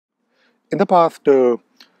In the past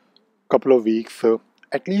couple of weeks,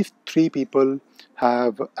 at least three people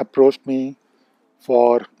have approached me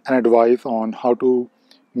for an advice on how to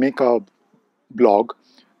make a blog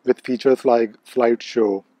with features like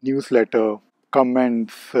slideshow, newsletter,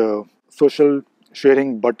 comments, social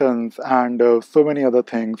sharing buttons, and so many other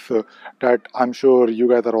things that I'm sure you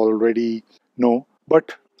guys are already know.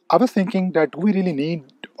 But I was thinking that do we really need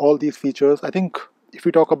all these features? I think if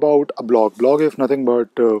we talk about a blog is nothing but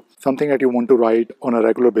something that you want to write on a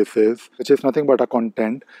regular basis, which is nothing but a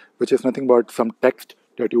content, which is nothing but some text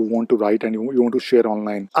that you want to write and you want to share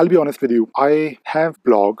online. I'll be honest with you, I have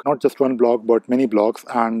blog, not just one blog, but many blogs,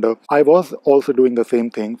 and I was also doing the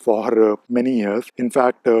same thing for many years. In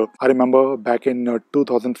fact, I remember back in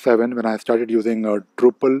 2007 when I started using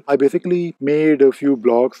Drupal, I basically made a few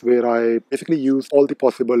blogs where I basically used all the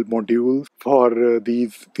possible modules for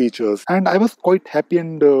these features. And I was quite happy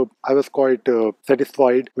and I was quite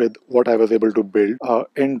satisfied with what I was able to build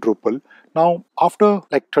in Drupal. Now, after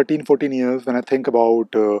like 13, 14 years, when I think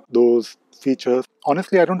about those features,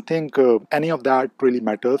 honestly, I don't think any of that really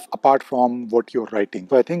matters apart from what you're writing.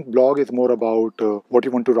 So I think blog is more about what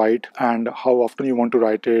you want to write and how often you want to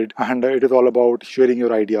write it. And it is all about sharing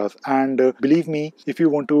your ideas. And believe me, if you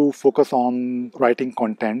want to focus on writing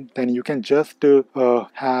content, then you can just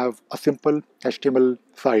have a simple HTML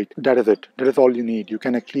site. That is it. That is all you need. You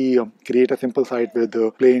can actually create a simple site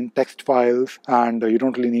with plain text files, and you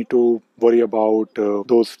don't really need to worry about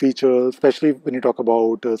those features, especially when you talk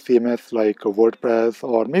about CMS like WordPress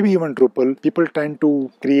or maybe even Drupal. People tend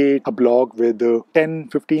to create a blog with 10,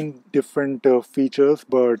 15 different features,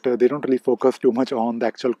 but they don't really focus too much on the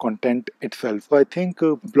actual content itself. So I think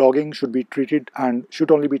blogging should be treated and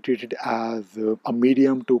should only be treated as a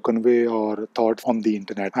medium to convey our thoughts on the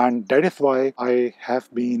internet. And that is why I have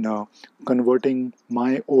been converting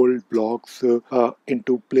my old blogs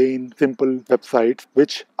into plain, simple websites,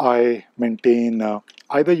 which I maintain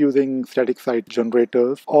either using static site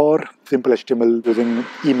generators or simple HTML using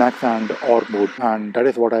Emacs and OR mode. And that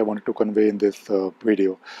is what I wanted to convey in this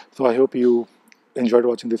video. So I hope you enjoyed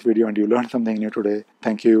watching this video and you learned something new today.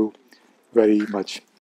 Thank you very much.